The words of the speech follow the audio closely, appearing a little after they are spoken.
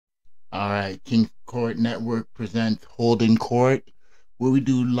All right, King's Court Network presents Holding Court, where we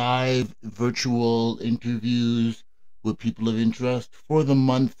do live virtual interviews with people of interest for the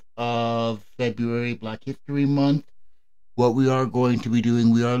month of February, Black History Month. What we are going to be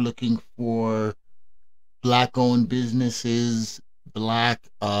doing, we are looking for Black-owned businesses, Black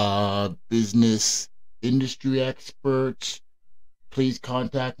business industry experts. Please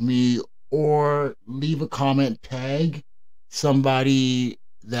contact me or leave a comment, tag somebody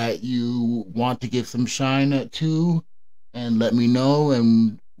that you want to give some shine to, and let me know,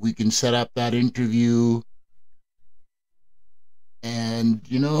 and we can set up that interview and,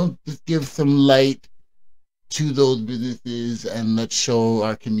 just give some light to those businesses, and let's show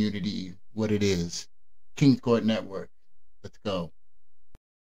our community what it is. King's Court Network. Let's go.